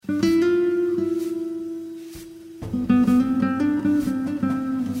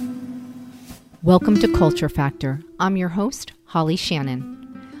Welcome to Culture Factor. I'm your host, Holly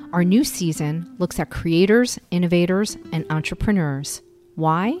Shannon. Our new season looks at creators, innovators, and entrepreneurs.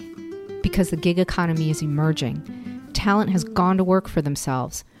 Why? Because the gig economy is emerging. Talent has gone to work for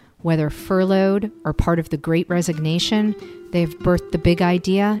themselves. Whether furloughed or part of the Great Resignation, they've birthed the big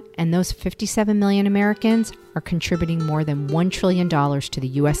idea, and those 57 million Americans are contributing more than $1 trillion to the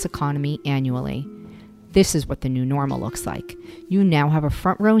U.S. economy annually. This is what the new normal looks like. You now have a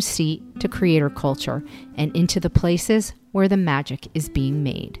front row seat to creator culture and into the places where the magic is being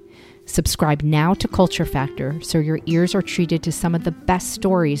made. Subscribe now to Culture Factor so your ears are treated to some of the best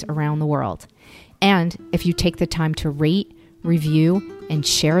stories around the world. And if you take the time to rate, review, and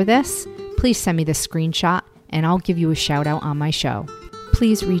share this, please send me the screenshot and I'll give you a shout out on my show.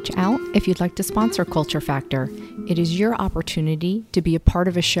 Please reach out if you'd like to sponsor Culture Factor. It is your opportunity to be a part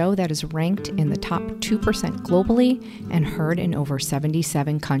of a show that is ranked in the top 2% globally and heard in over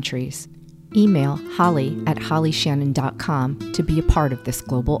 77 countries. Email holly@hollyshannon.com to be a part of this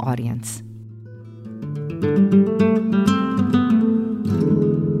global audience.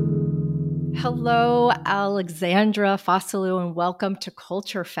 Hello, Alexandra Fossolu, and welcome to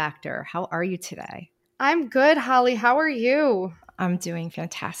Culture Factor. How are you today? I'm good, Holly. How are you? I'm doing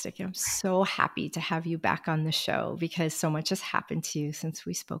fantastic. I'm so happy to have you back on the show because so much has happened to you since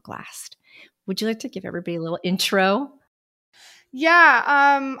we spoke last. Would you like to give everybody a little intro? Yeah,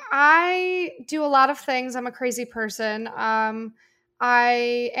 I do a lot of things. I'm a crazy person.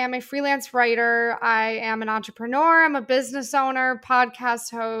 I am a freelance writer. I am an entrepreneur. I'm a business owner,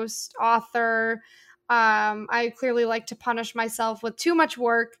 podcast host, author. I clearly like to punish myself with too much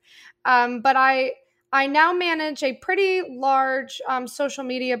work. But I now manage a pretty large social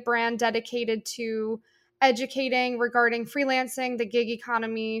media brand dedicated to educating regarding freelancing, the gig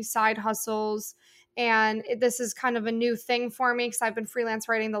economy, side hustles. And this is kind of a new thing for me because I've been freelance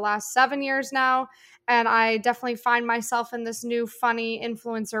writing the last 7 years now. And I definitely find myself in this new funny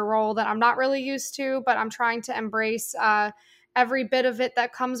influencer role that I'm not really used to, but I'm trying to embrace every bit of it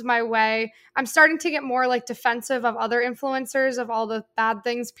that comes my way. I'm starting to get more like defensive of other influencers, of all the bad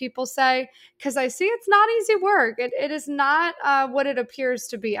things people say, because I see it's not easy work. It is not what it appears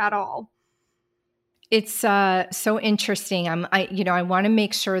to be at all. It's so interesting. I want to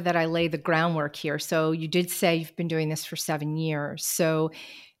make sure that I lay the groundwork here. So you did say you've been doing this for 7 years. So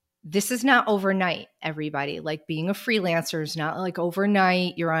this is not overnight, everybody. Like being a freelancer is not like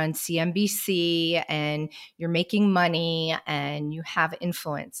overnight. You're on CNBC and you're making money and you have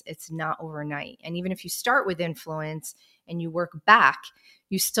influence. It's not overnight. And even if you start with influence and you work back,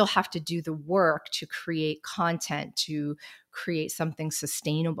 you still have to do the work to create content, to create something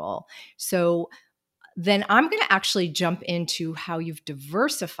sustainable. So then I'm going to actually jump into how you've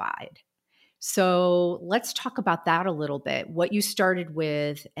diversified. So let's talk about that a little bit, what you started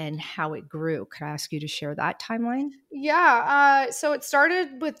with and how it grew. Could I ask you to share that timeline? Yeah. So it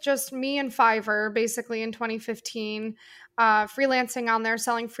started with just me and Fiverr basically in 2015, freelancing on there,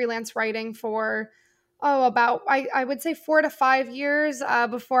 selling freelance writing for, about, I would say 4 to 5 years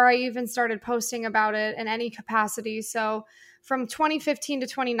before I even started posting about it in any capacity. So from 2015 to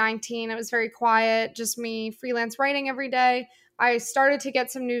 2019, it was very quiet, just me freelance writing every day. I started to get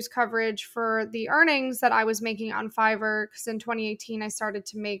some news coverage for the earnings that I was making on Fiverr because in 2018, I started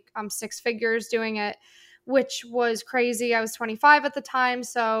to make 6 figures doing it, which was crazy. I was 25 at the time.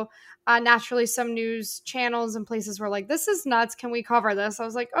 So naturally, some news channels and places were like, this is nuts. Can we cover this? I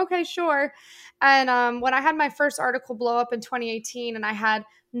was like, okay, sure. And when I had my first article blow up in 2018 and I had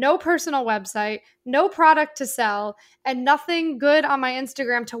no personal website, no product to sell, and nothing good on my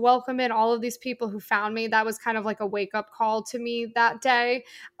Instagram to welcome in all of these people who found me, that was kind of like a wake-up call to me that day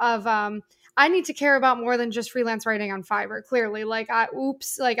of I need to care about more than just freelance writing on Fiverr. Clearly,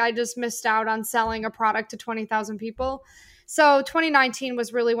 I just missed out on selling a product to 20,000 people. So 2019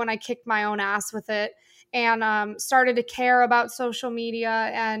 was really when I kicked my own ass with it and started to care about social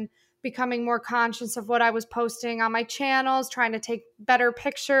media and becoming more conscious of what I was posting on my channels, trying to take better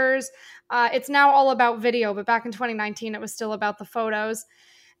pictures. It's now all about video, but back in 2019, it was still about the photos.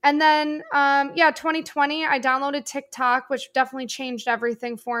 And then, 2020, I downloaded TikTok, which definitely changed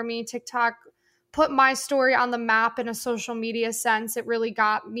everything for me. TikTok put my story on the map in a social media sense. It really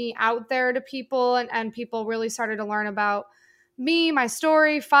got me out there to people, and people really started to learn about me, my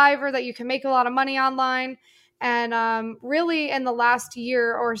story, Fiverr, that you can make a lot of money online. And really, in the last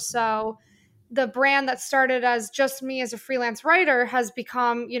year or so, the brand that started as just me as a freelance writer has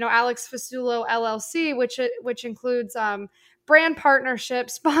become, Alex Fasulo LLC, which includes brand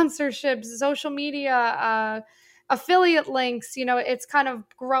partnerships, sponsorships, social media, affiliate links. It's kind of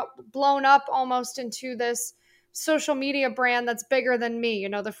blown up almost into this social media brand that's bigger than me.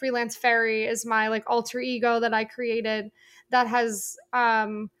 The Freelance Fairy is my like alter ego that I created that has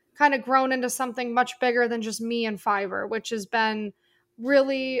kind of grown into something much bigger than just me and Fiverr, which has been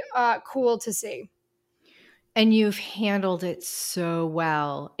really cool to see. And you've handled it so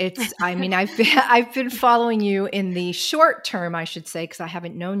well. I mean, I've been following you in the short term, I should say, because I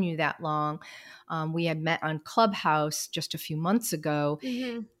haven't known you that long. We had met on Clubhouse just a few months ago,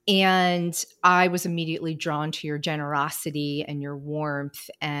 Mm-hmm. and I was immediately drawn to your generosity and your warmth.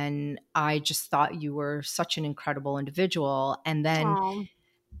 And I just thought you were such an incredible individual. And then Oh.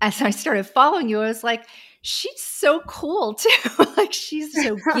 as I started following you, I was like, she's so cool too. Like she's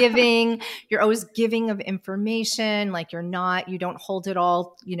so giving. You're always giving of information. Like you don't hold it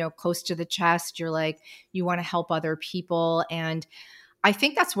all, close to the chest. You're like, you want to help other people. And I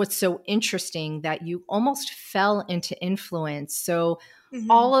think that's what's so interesting, that you almost fell into influence. So Mm-hmm.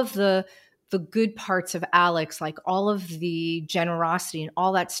 all of the good parts of Alex, like all of the generosity and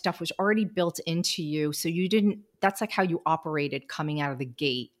all that stuff was already built into you. So that's like how you operated coming out of the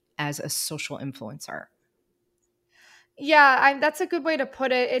gate as a social influencer. Yeah, that's a good way to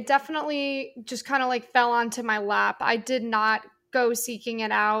put it. It definitely just kind of like fell onto my lap. I did not go seeking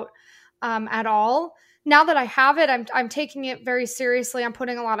it out at all. Now that I have it, I'm taking it very seriously. I'm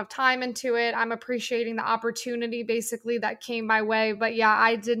putting a lot of time into it. I'm appreciating the opportunity basically that came my way. But yeah,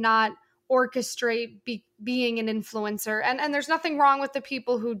 I did not orchestrate being an influencer. And there's nothing wrong with the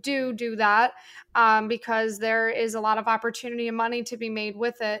people who do that, because there is a lot of opportunity and money to be made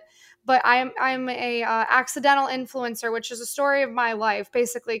with it. But I'm a accidental influencer, which is a story of my life,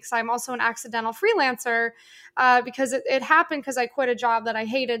 basically, because I'm also an accidental freelancer, because it happened because I quit a job that I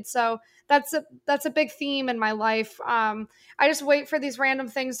hated. So that's a big theme in my life. I just wait for these random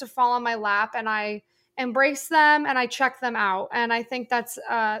things to fall on my lap, and I embrace them and I check them out. And I think that's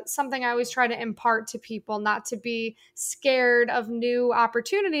something I always try to impart to people, not to be scared of new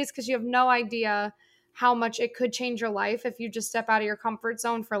opportunities, because you have no idea how much it could change your life if you just step out of your comfort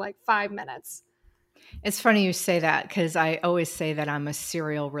zone for like 5 minutes. It's funny you say that, because I always say that I'm a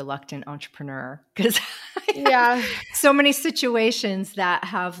serial reluctant entrepreneur, because I have Yeah. so many situations that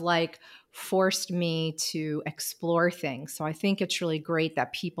have like forced me to explore things. So I think it's really great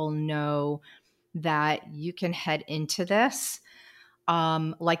that people know that you can head into this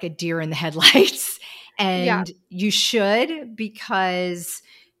like a deer in the headlights. Yeah. And you should, because,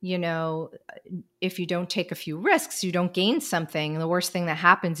 if you don't take a few risks, you don't gain something. The worst thing that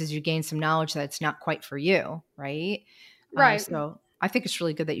happens is you gain some knowledge that's not quite for you, right? Right. So I think it's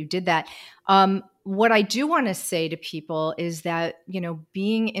really good that you did that. What I do want to say to people is that,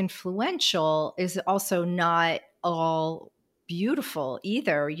 being influential is also not all beautiful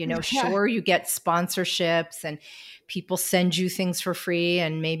either. Yeah. Sure, you get sponsorships and people send you things for free,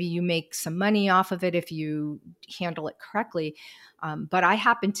 and maybe you make some money off of it if you handle it correctly. But I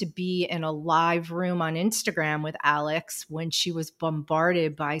happened to be in a live room on Instagram with Alex when she was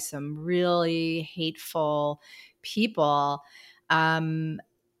bombarded by some really hateful people.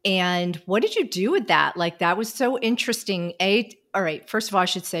 And what did you do with that? Like, that was so interesting. All right, first of all, I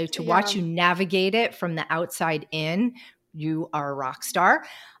should say, to Yeah. watch you navigate it from the outside in, you are a rock star.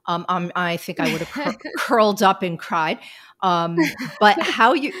 I think I would have curled up and cried. But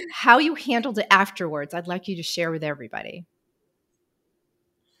how you handled it afterwards, I'd like you to share with everybody.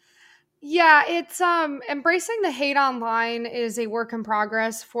 Yeah, it's embracing the hate online is a work in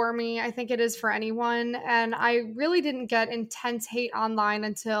progress for me. I think it is for anyone, and I really didn't get intense hate online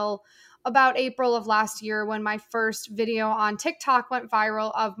until about April of last year, when my first video on TikTok went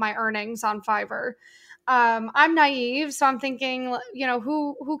viral of my earnings on Fiverr. I'm naive, so I'm thinking,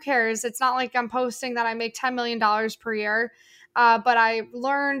 who cares? It's not like I'm posting that I make $10 million per year. But I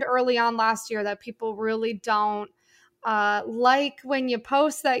learned early on last year that people really don't like when you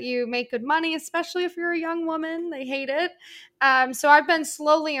post that you make good money, especially if you're a young woman. They hate it. So I've been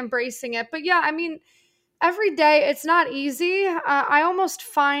slowly embracing it. But yeah, I mean, every day it's not easy. I almost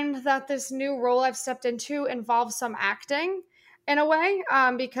find that this new role I've stepped into involves some acting in a way,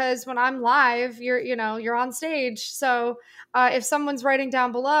 because when I'm live, you're on stage. So if someone's writing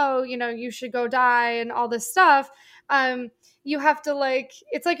down below, you should go die and all this stuff. Um, you have to, like,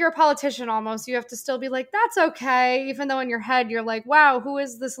 it's like you're a politician almost. You have to still be like, that's okay, even though in your head you're like, wow, who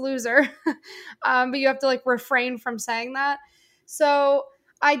is this loser? But you have to like refrain from saying that. So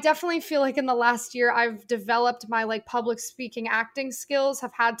I definitely feel like in the last year I've developed my like public speaking acting skills,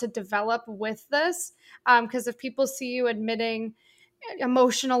 have had to develop with this, because if people see you admitting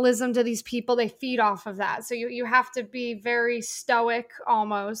emotionalism to these people, they feed off of that. So you have to be very stoic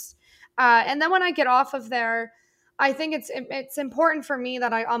almost. And then when I get off of there, I think it's important for me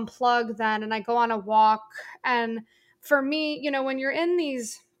that I unplug then and I go on a walk. And for me, when you're in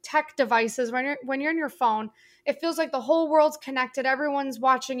these tech devices, when you're in your phone, it feels like the whole world's connected. Everyone's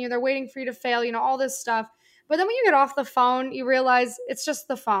watching you. They're waiting for you to fail, all this stuff. But then when you get off the phone, you realize it's just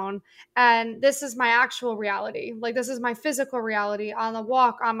the phone. And this is my actual reality. Like, this is my physical reality on the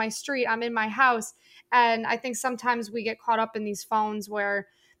walk, on my street, I'm in my house. And I think sometimes we get caught up in these phones where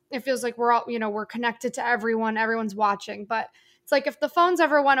it feels like we're all, we're connected to everyone, everyone's watching. But it's like if the phones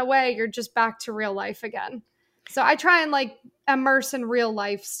ever went away, you're just back to real life again. So I try and like immerse in real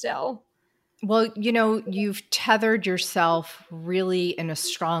life still. Well, you've tethered yourself really in a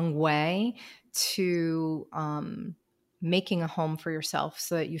strong way to making a home for yourself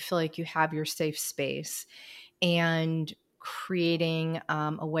so that you feel like you have your safe space and creating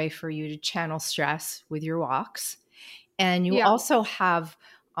a way for you to channel stress with your walks. And you also have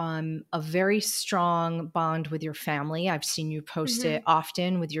a very strong bond with your family. I've seen you post it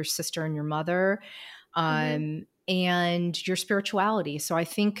often with your sister and your mother and your spirituality. So I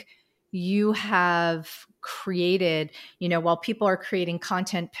think you have created, while people are creating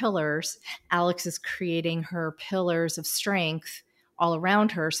content pillars, Alex is creating her pillars of strength all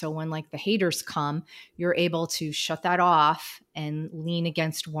around her. So when like the haters come, you're able to shut that off and lean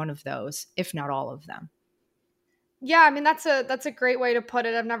against one of those, if not all of them. Yeah, I mean, that's a great way to put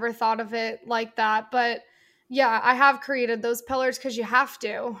it. I've never thought of it like that, but yeah, I have created those pillars because you have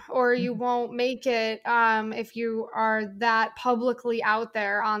to, or you won't make it if you are that publicly out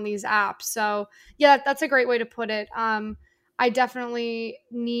there on these apps. So yeah, that's a great way to put it. I definitely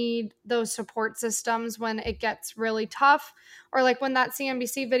need those support systems when it gets really tough, or like when that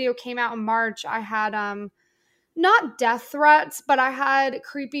CNBC video came out in March, I had not death threats, but I had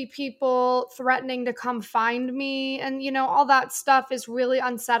creepy people threatening to come find me. And, all that stuff is really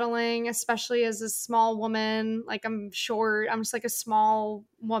unsettling, especially as a small woman. Like, I'm short, I'm just like a small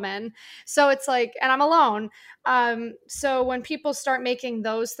woman. So it's like, and I'm alone. So when people start making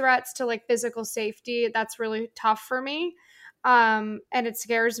those threats to like physical safety, that's really tough for me. And it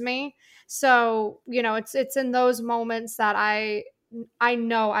scares me. So, it's in those moments that I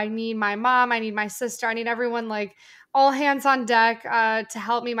know I need my mom, I need my sister, I need everyone, like all hands on deck to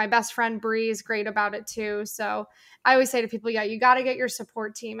help me. My best friend Bree is great about it too. So I always say to people, yeah, you got to get your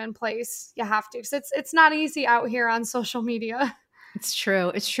support team in place. You have to, because it's not easy out here on social media. It's true.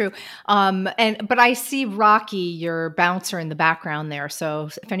 It's true. But I see Rocky, your bouncer, in the background there. So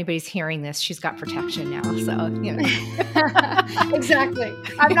if anybody's hearing this, she's got protection now. So Exactly.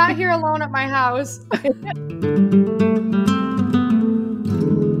 I'm not here alone at my house.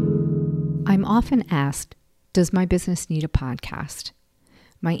 I'm often asked, does my business need a podcast?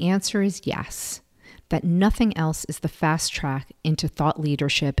 My answer is yes, that nothing else is the fast track into thought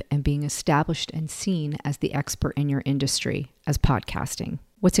leadership and being established and seen as the expert in your industry as podcasting.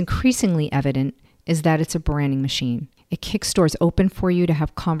 What's increasingly evident is that it's a branding machine. It kicks doors open for you to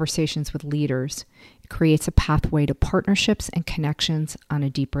have conversations with leaders. It creates a pathway to partnerships and connections on a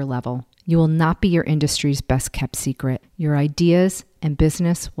deeper level. You will not be your industry's best kept secret. Your ideas and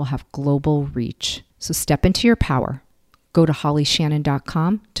business will have global reach. So step into your power. Go to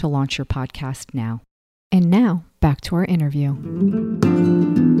hollyshannon.com to launch your podcast now. And now back to our interview.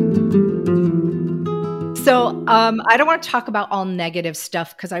 So I don't want to talk about all negative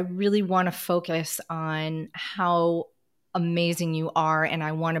stuff because I really want to focus on how amazing you are. And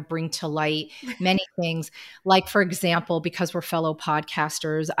I want to bring to light many things. Like, for example, because we're fellow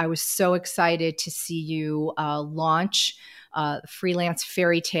podcasters, I was so excited to see you launch Freelance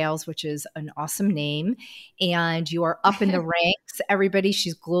Fairy Tales, which is an awesome name. And you are up in the ranks. Everybody,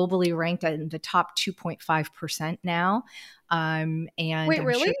 she's globally ranked in the top 2.5% now. And wait, I'm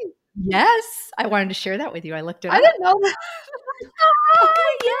really? Sure, yes. I wanted to share that with you. I looked it up. I didn't know that. Oh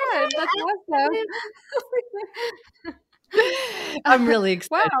my God, that's awesome. I'm really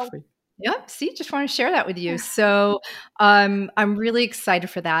excited Wow. for you. Yep. See, just want to share that with you. So I'm really excited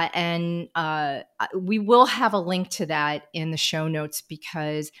for that. And we will have a link to that in the show notes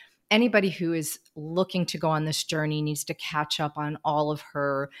because anybody who is looking to go on this journey needs to catch up on all of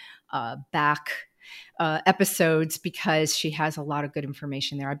her back episodes because she has a lot of good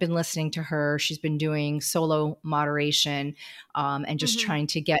information there. I've been listening to her. She's been doing solo moderation and just trying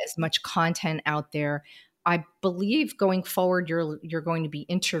to get as much content out there. I believe going forward, you're going to be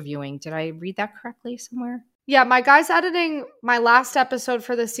interviewing. Did I read that correctly somewhere? Yeah, my guy's editing my last episode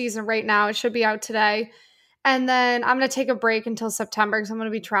for the season right now. It should be out today. And then I'm going to take a break until September because I'm going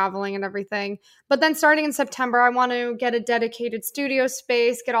to be traveling and everything. But then starting in September, I want to get a dedicated studio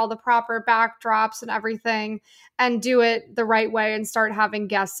space, get all the proper backdrops and everything, and do it the right way and start having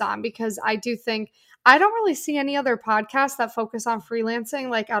guests on because I do think I don't really see any other podcasts that focus on freelancing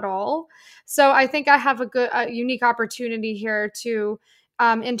like at all. So I think I have a unique opportunity here to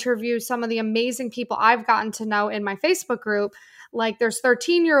interview some of the amazing people I've gotten to know in my Facebook group. Like there's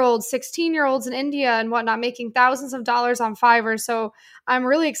 13-year-olds, 16-year-olds in India and whatnot making thousands of dollars on Fiverr. So I'm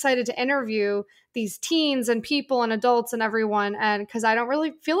really excited to interview these teens and people and adults and everyone. And because I don't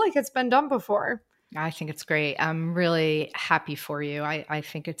really feel like it's been done before. I think it's great. I'm really happy for you. I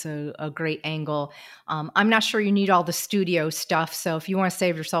think it's a great angle. I'm not sure you need all the studio stuff. So if you want to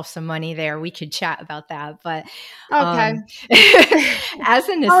save yourself some money there, we could chat about that. But okay. As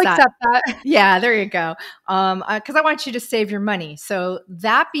an aside, I'll accept that. Yeah, there you go. Because I want you to save your money. So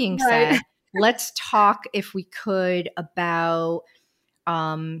that being said, let's talk, if we could, about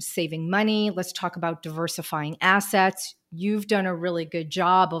saving money. Let's talk about diversifying assets. You've done a really good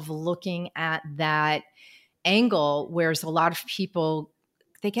job of looking at that angle, whereas a lot of people,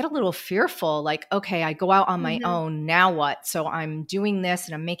 they get a little fearful, like, okay, I go out on my own, now what? So I'm doing this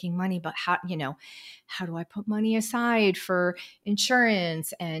and I'm making money, but how do I put money aside for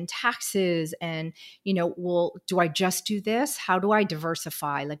insurance and taxes? And, well, do I just do this? How do I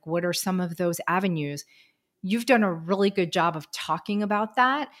diversify? Like, what are some of those avenues? You've done a really good job of talking about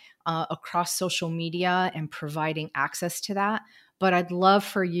that across social media and providing access to that. But I'd love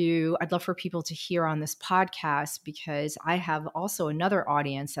for people to hear on this podcast, because I have also another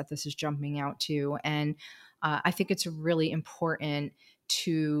audience that this is jumping out to. And I think it's really important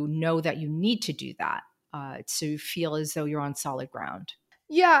to know that you need to do that to feel as though you're on solid ground.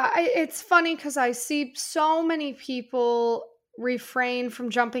 Yeah, it's funny because I see so many people refrain from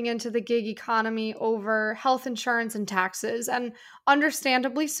jumping into the gig economy over health insurance and taxes. And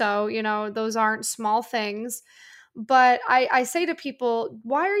understandably so, those aren't small things. But I say to people,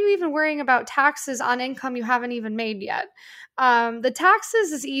 why are you even worrying about taxes on income you haven't even made yet? The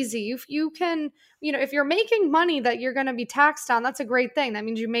taxes is easy. You can, if you're making money that you're going to be taxed on, that's a great thing. That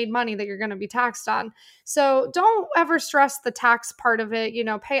means you made money that you're going to be taxed on. So don't ever stress the tax part of it.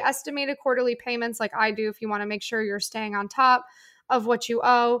 Pay estimated quarterly payments like I do if you want to make sure you're staying on top of what you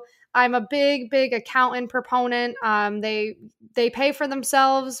owe. I'm a big accountant proponent. They pay for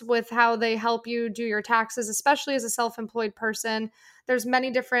themselves with how they help you do your taxes, especially as a self-employed person. There's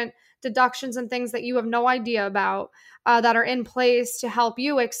many different deductions and things that you have no idea about that are in place to help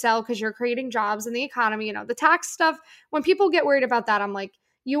you excel because you're creating jobs in the economy. The tax stuff, when people get worried about that, I'm like,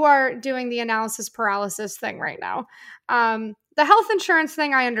 you are doing the analysis paralysis thing right now. The health insurance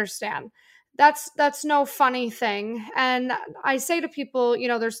thing, I understand. That's no funny thing. And I say to people,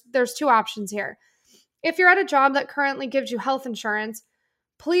 there's two options here. If you're at a job that currently gives you health insurance,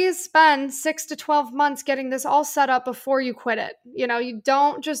 please spend 6 to 12 months getting this all set up before you quit it. You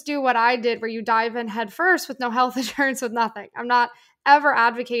don't just do what I did where you dive in head first with no health insurance, with nothing. I'm not ever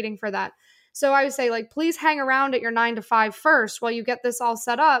advocating for that. So I would say, please hang around at your 9 to 5 first while you get this all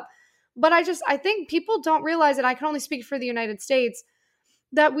set up. But I think people don't realize, and I can only speak for the United States,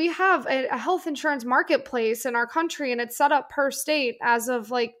 that we have a health insurance marketplace in our country, and it's set up per state as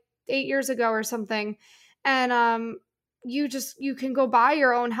of 8 years ago or something. And you can go buy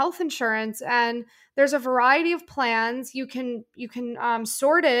your own health insurance, and there's a variety of plans. You can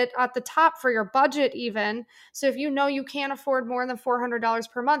sort it at the top for your budget even. So if you can't afford more than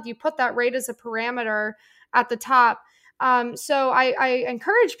 $400 per month, you put that rate as a parameter at the top. So I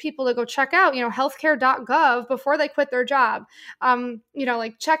encourage people to go check out, healthcare.gov before they quit their job.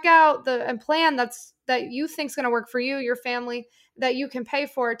 Check out the plan that you think is going to work for you, your family, that you can pay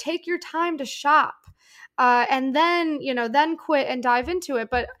for. Take your time to shop, and then quit and dive into it.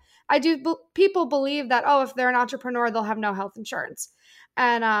 But people believe that, if they're an entrepreneur, they'll have no health insurance.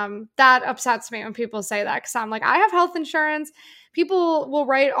 And that upsets me when people say that, because I'm like, I have health insurance. People will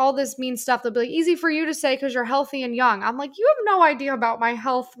write all this mean stuff. They'll be like, easy for you to say because you're healthy and young. I'm like, you have no idea about my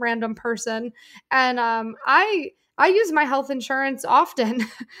health, random person. And I use my health insurance often.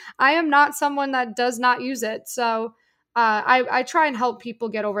 I am not someone that does not use it. So I try and help people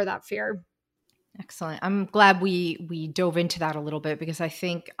get over that fear. Excellent. I'm glad we dove into that a little bit, because I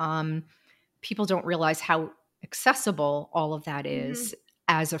think people don't realize how accessible all of that is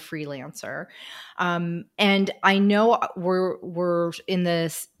as a freelancer. And I know we're in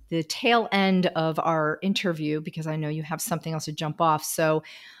the tail end of our interview, because I know you have something else to jump off. So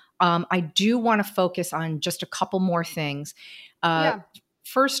I do want to focus on just a couple more things.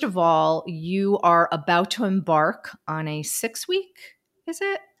 First of all, you are about to embark on a 6-week, is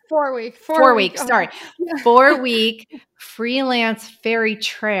it? 4 week. 4 weeks. Sorry. 4 week freelance fairy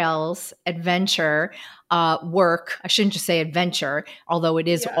trails adventure work. I shouldn't just say adventure, although it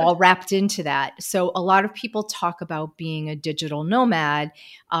is Yeah. all wrapped into that. So a lot of people talk about being a digital nomad.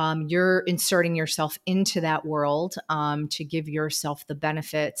 You're inserting yourself into that world to give yourself the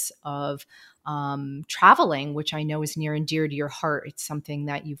benefits of traveling, which I know is near and dear to your heart. It's something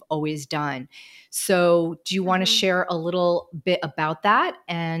that you've always done. So do you want to share a little bit about that?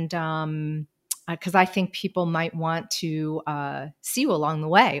 And because I think people might want to see you along the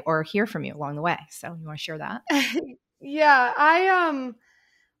way or hear from you along the way. So you want to share that? Yeah,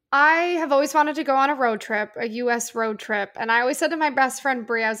 I have always wanted to go on a road trip, a US road trip. And I always said to my best friend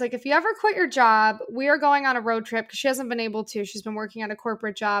Brie, I was like, if you ever quit your job, we are going on a road trip because she hasn't been able to. She's been working at a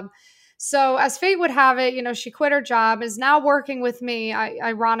corporate job. So as fate would have it, she quit her job, is now working with me,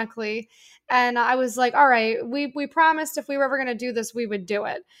 ironically. And I was like, all right, we promised if we were ever going to do this, we would do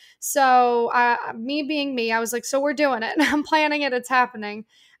it. So me being me, I was like, so we're doing it. I'm planning it. It's happening.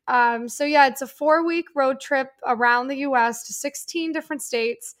 So yeah, it's a 4-week road trip around the US to 16 different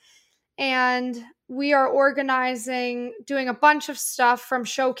states. And we are organizing, doing a bunch of stuff from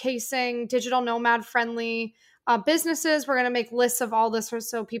showcasing digital nomad friendly businesses. We're going to make lists of all this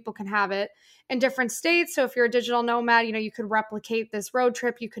so people can have it in different states. So if you're a digital nomad, you could replicate this road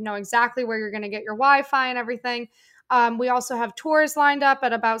trip. You could know exactly where you're going to get your Wi-Fi and everything. We also have tours lined up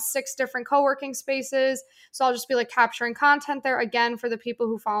at about 6 different co-working spaces. So I'll just be like capturing content there again for the people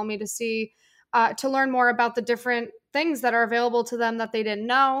who follow me to see, to learn more about the different things that are available to them that they didn't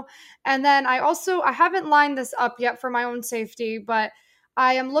know. And then I haven't lined this up yet for my own safety, but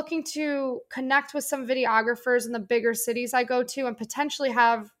I am looking to connect with some videographers in the bigger cities I go to and potentially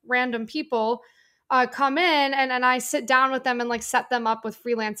have random people come in and I sit down with them and like set them up with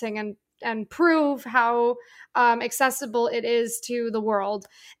freelancing and prove how accessible it is to the world.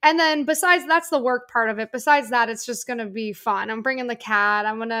 And then besides, that's the work part of it. Besides that, it's just going to be fun. I'm bringing the cat.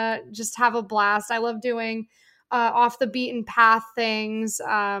 I'm going to just have a blast. I love doing off the beaten path things.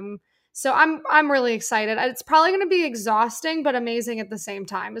 So I'm really excited. It's probably going to be exhausting, but amazing at the same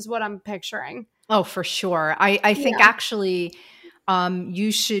time is what I'm picturing. Oh, for sure. I think Yeah. actually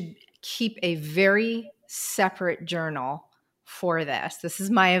you should keep a very separate journal for this. This is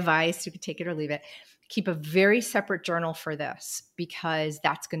my advice. You can take it or leave it. Keep a very separate journal for this because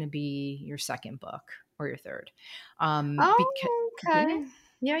that's going to be your second book or your third. Okay.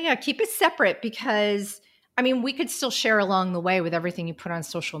 Yeah. Keep it separate because I mean, we could still share along the way with everything you put on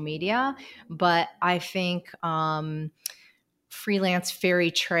social media, but I think Freelance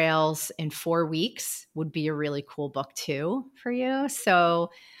Fairy Trails in 4 weeks would be a really cool book too for you.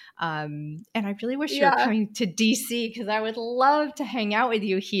 So, and I really wish you were Yeah. coming to DC because I would love to hang out with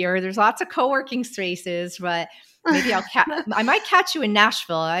you here. There's lots of co-working spaces, but maybe I might catch you in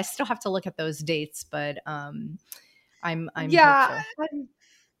Nashville. I still have to look at those dates, but I'm Yeah. hopeful.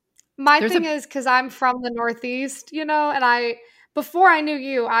 My There's thing a is because I'm from the Northeast, and before I knew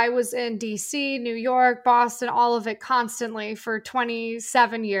you, I was in DC, New York, Boston, all of it constantly for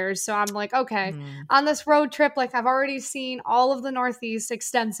 27 years. So I'm like, okay, hmm. on this road trip, like I've already seen all of the Northeast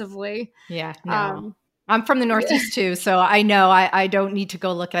extensively. Yeah, no. Um, I'm from the yeah. Northeast too, so I know I don't need to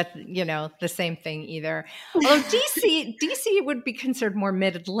go look at, the same thing either. Although DC would be considered more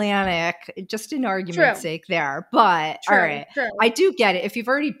mid-Atlantic, just in argument's True, sake there. But all true, right, I true. do get it. If you've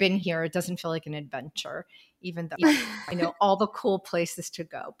already been here, it doesn't feel like an adventure, even though I know all the cool places to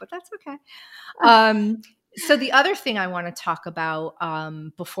go, but that's okay. So the other thing I want to talk about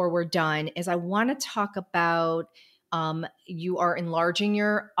before we're done is I want to talk about you are enlarging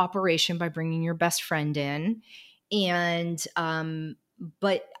your operation by bringing your best friend in, and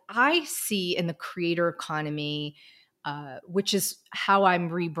but I see in the creator economy, which is how I'm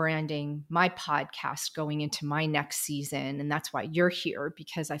rebranding my podcast going into my next season, and that's why you're here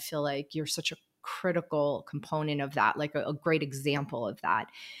because I feel like you're such a critical component of that, like a great example of that.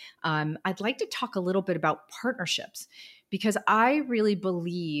 I'd like to talk a little bit about partnerships because I really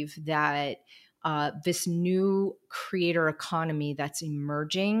believe that this new creator economy that's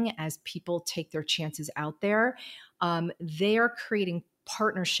emerging as people take their chances out there, they are creating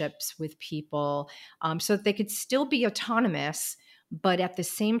partnerships with people so that they could still be autonomous, but at the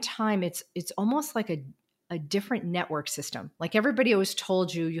same time, it's almost like a different network system. Like everybody always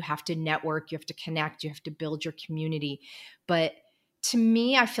told you, you have to network, you have to connect, you have to build your community. But to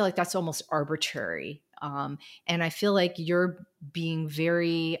me, I feel like that's almost arbitrary. And I feel like you're being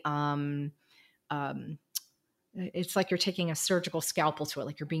very, it's like you're taking a surgical scalpel to it.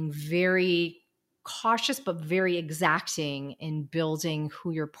 Like you're being very cautious, but very exacting in building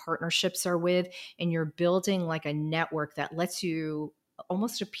who your partnerships are with. And you're building like a network that lets you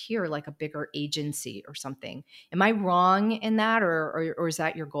almost appear like a bigger agency or something. Am I wrong in that, or is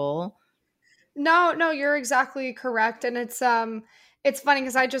that your goal? No, no, you're exactly correct. And it's funny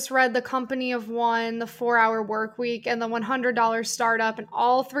because I just read The Company of One, The 4 Hour Work Week, and The $100 Startup, and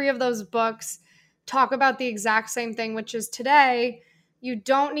all three of those books talk about the exact same thing, which is today you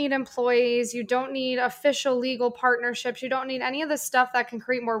don't need employees, you don't need official legal partnerships, you don't need any of the stuff that can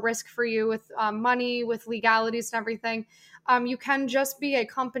create more risk for you with money, with legalities and everything. You can just be a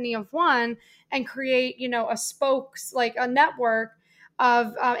company of one and create, a spokes, like a network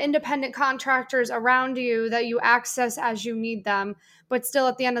of independent contractors around you that you access as you need them. But still,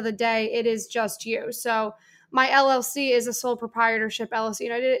 at the end of the day, it is just you. So my LLC is a sole proprietorship LLC.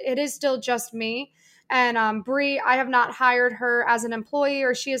 It is still just me. And Bree, I have not hired her as an employee,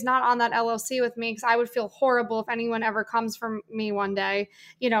 or she is not on that LLC with me, because I would feel horrible if anyone ever comes from me one day,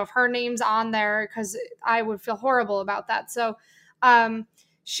 if her name's on there, because I would feel horrible about that. So,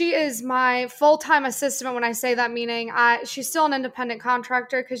 she is my full-time assistant. When I say that, meaning she's still an independent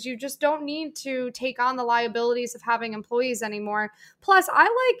contractor, because you just don't need to take on the liabilities of having employees anymore. Plus, I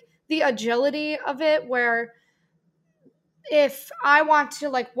like the agility of it, where if I want to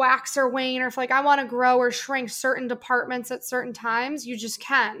like wax or wane, or if like I want to grow or shrink certain departments at certain times, you just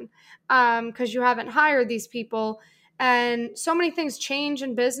can, because you haven't hired these people. And so many things change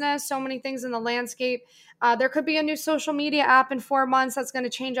in business, so many things in the landscape. There could be a new social media app in 4 months that's going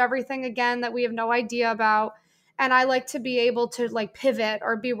to change everything again that we have no idea about. And I like to be able to like pivot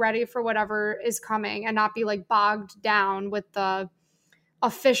or be ready for whatever is coming and not be like bogged down with the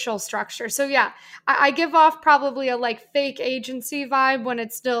official structure. So yeah, I give off probably a like fake agency vibe when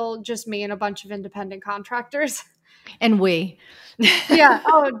it's still just me and a bunch of independent contractors. And we. Yeah.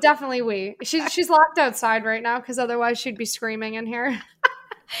 Oh, definitely we. She's locked outside right now because otherwise she'd be screaming in here.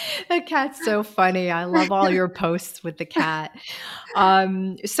 The cat's so funny. I love all your posts with the cat.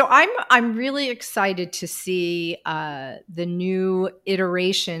 So I'm really excited to see the new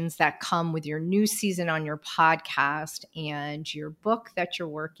iterations that come with your new season on your podcast and your book that you're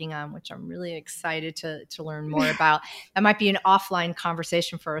working on, which I'm really excited to learn more about. That might be an offline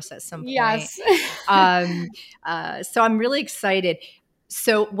conversation for us at some point. Yes. So I'm really excited.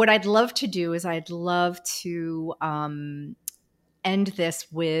 So what I'd love to do is I'd love to end this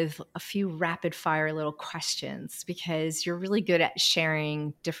with a few rapid fire little questions, because you're really good at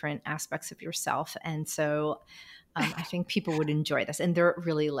sharing different aspects of yourself. And so I think people would enjoy this, and they're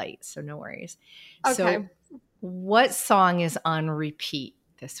really light, so no worries. Okay. So what song is on repeat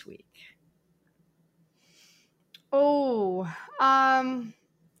this week? Oh,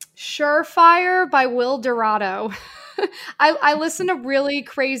 Surefire by Will Dorado. I listen to really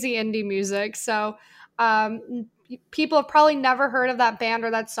crazy indie music. So, people have probably never heard of that band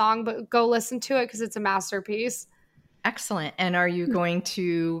or that song, but go listen to it because it's a masterpiece. Excellent. And are you going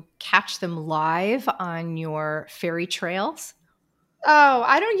to catch them live on your fairy trails?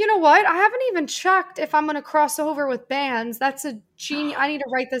 Oh, you know what? I haven't even checked if I'm going to cross over with bands. That's a genius. I need to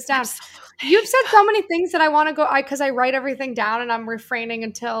write this down. Absolutely. You've said so many things that I want to go, because I write everything down and I'm refraining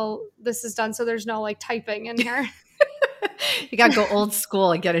until this is done. So there's no like typing in here. You got to go old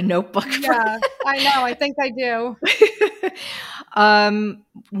school and get a notebook. Yeah, I know. I think I do.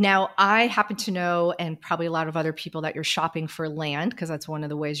 Now, I happen to know, and probably a lot of other people, that you're shopping for land, because that's one of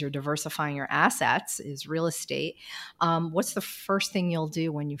the ways you're diversifying your assets is real estate. What's the first thing you'll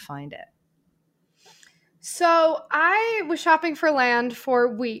do when you find it? So I was shopping for land for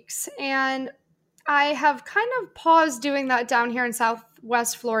weeks, and I have kind of paused doing that down here in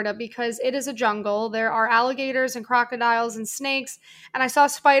Southwest Florida because it is a jungle. There are alligators and crocodiles and snakes. And I saw a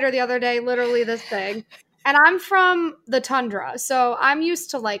spider the other day, literally this big. And I'm from the tundra. So I'm used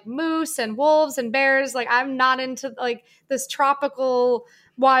to like moose and wolves and bears. Like I'm not into like this tropical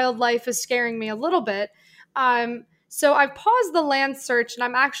wildlife is scaring me a little bit. So I've paused the land search, and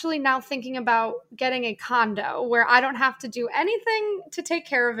I'm actually now thinking about getting a condo where I don't have to do anything to take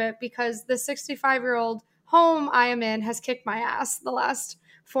care of it, because the 65-year-old home I am in has kicked my ass the last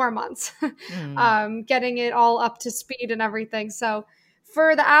 4 months, getting it all up to speed and everything. So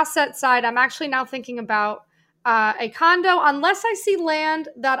for the asset side, I'm actually now thinking about a condo, unless I see land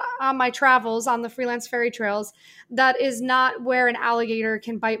that on my travels on the freelance fairy trails that is not where an alligator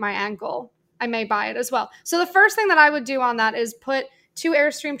can bite my ankle. I may buy it as well. So the first thing that I would do on that is put 2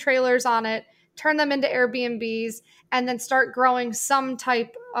 Airstream trailers on it, turn them into Airbnbs, and then start growing some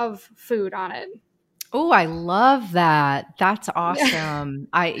type of food on it. Oh, I love that. That's awesome.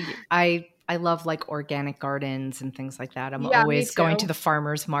 I love like organic gardens and things like that. I'm always going to the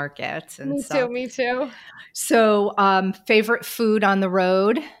farmers markets and stuff. Me too. So, favorite food on the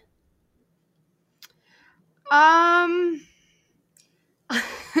road?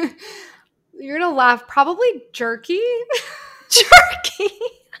 You're gonna laugh. Probably jerky. Jerky.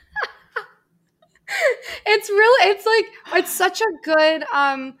 It's such a good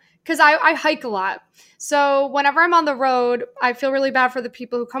because I hike a lot. So whenever I'm on the road, I feel really bad for the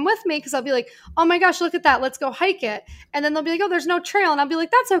people who come with me because I'll be like, oh my gosh, look at that, let's go hike it. And then they'll be like, oh, there's no trail. And I'll be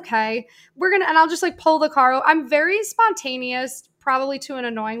like, that's okay. And I'll just like pull the car. I'm very spontaneous, probably to an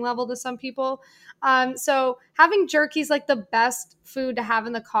annoying level to some people. So having jerky is like the best food to have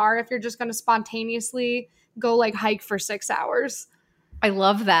in the car if you're just going to spontaneously go like hike for 6 hours. I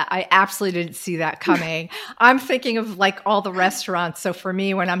love that. I absolutely didn't see that coming. I'm thinking of like all the restaurants. So for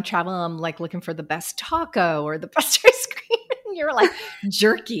me, when I'm traveling, I'm like looking for the best taco or the best ice cream. And you're like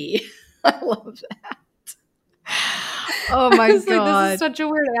jerky. I love that. Oh my God. This is such a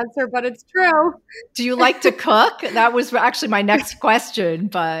weird answer, but it's true. Do you like to cook? That was actually my next question,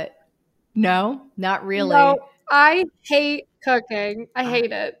 but no, not really. No, I hate cooking. I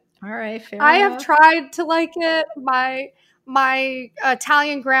hate it. All right, fair I enough. have tried to like it. My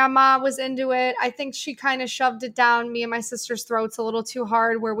Italian grandma was into it. I think she kind of shoved it down me and my sister's throats a little too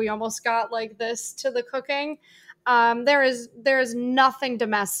hard where we almost got like this to the cooking. There is nothing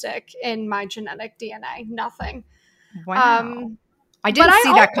domestic in my genetic DNA. Nothing. Wow. I didn't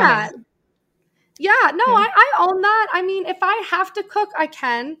see that coming. Yeah, no, I own that. I mean, if I have to cook, I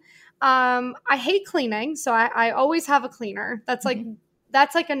can. I hate cleaning, so I always have a cleaner. That's like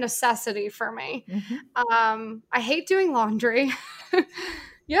that's like a necessity for me. I hate doing laundry.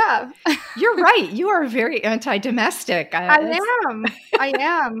 Yeah. You're right. You are very anti-domestic. I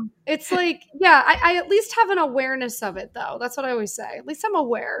am. It's like, yeah, I at least have an awareness of it, though. That's what I always say. At least I'm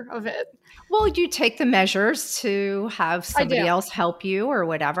aware of it. Well, you take the measures to have somebody else help you or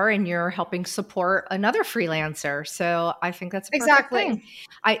whatever, and you're helping support another freelancer. So I think that's a perfect thing.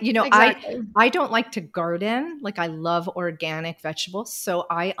 I don't like to garden. Like I love organic vegetables. So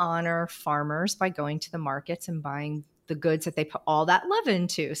I honor farmers by going to the markets and buying the goods that they put all that love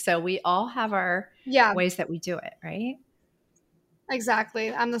into. So we all have our ways that we do it, right?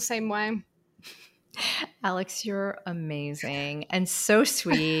 Exactly. I'm the same way. Alex, you're amazing and so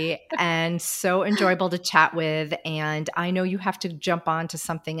sweet and so enjoyable to chat with. And I know you have to jump on to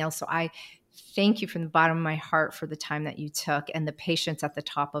something else. So I thank you from the bottom of my heart for the time that you took and the patience at the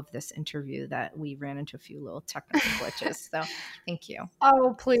top of this interview that we ran into a few little technical glitches. So thank you.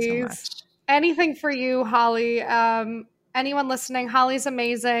 Oh, please. So much. Anything for you, Holly. Anyone listening, Holly's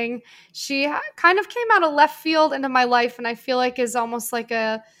amazing. She kind of came out of left field into my life, and I feel like is almost like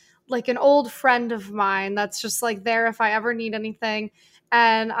an old friend of mine that's just like there if I ever need anything.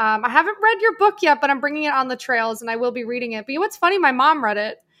 And I haven't read your book yet, but I'm bringing it on the trails, and I will be reading it. But you know what's funny? My mom read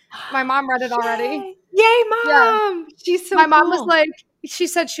it. My mom read it already. Yay, Mom! Yeah. She's so cool. My mom was like, she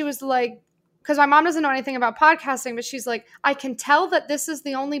said she was like, because my mom doesn't know anything about podcasting, but she's like, I can tell that this is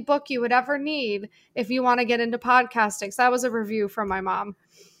the only book you would ever need if you want to get into podcasting. So that was a review from my mom.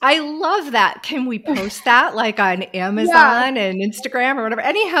 I love that. Can we post that like on Amazon and Instagram or whatever?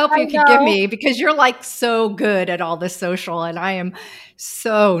 Any help you could give me, because you're like so good at all the social and I am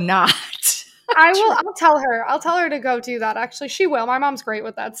so not. I'll tell her. I'll tell her to go do that. Actually, she will. My mom's great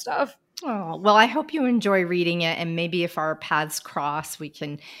with that stuff. Oh, well, I hope you enjoy reading it, and maybe if our paths cross, we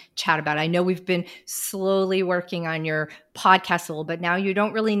can chat about it. I know we've been slowly working on your podcast a little bit. Now you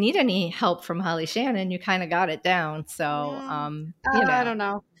don't really need any help from Holly Shannon. You kind of got it down. So, I don't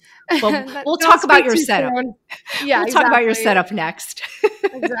know. Well, we'll talk about your setup. Yeah, we'll talk about your setup next.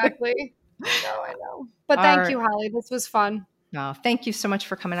 Exactly. No, I know. But thank you, Holly. This was fun. No, thank you so much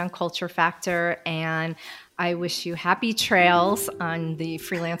for coming on Culture Factor, and I wish you happy trails on the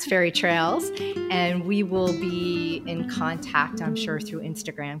Freelance Fairy Trails, and we will be in contact, I'm sure, through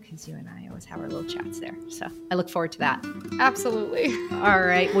Instagram, because you and I always have our little chats there. So I look forward to that. Absolutely. All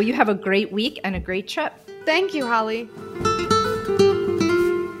right. Well, you have a great week and a great trip. Thank you, Holly.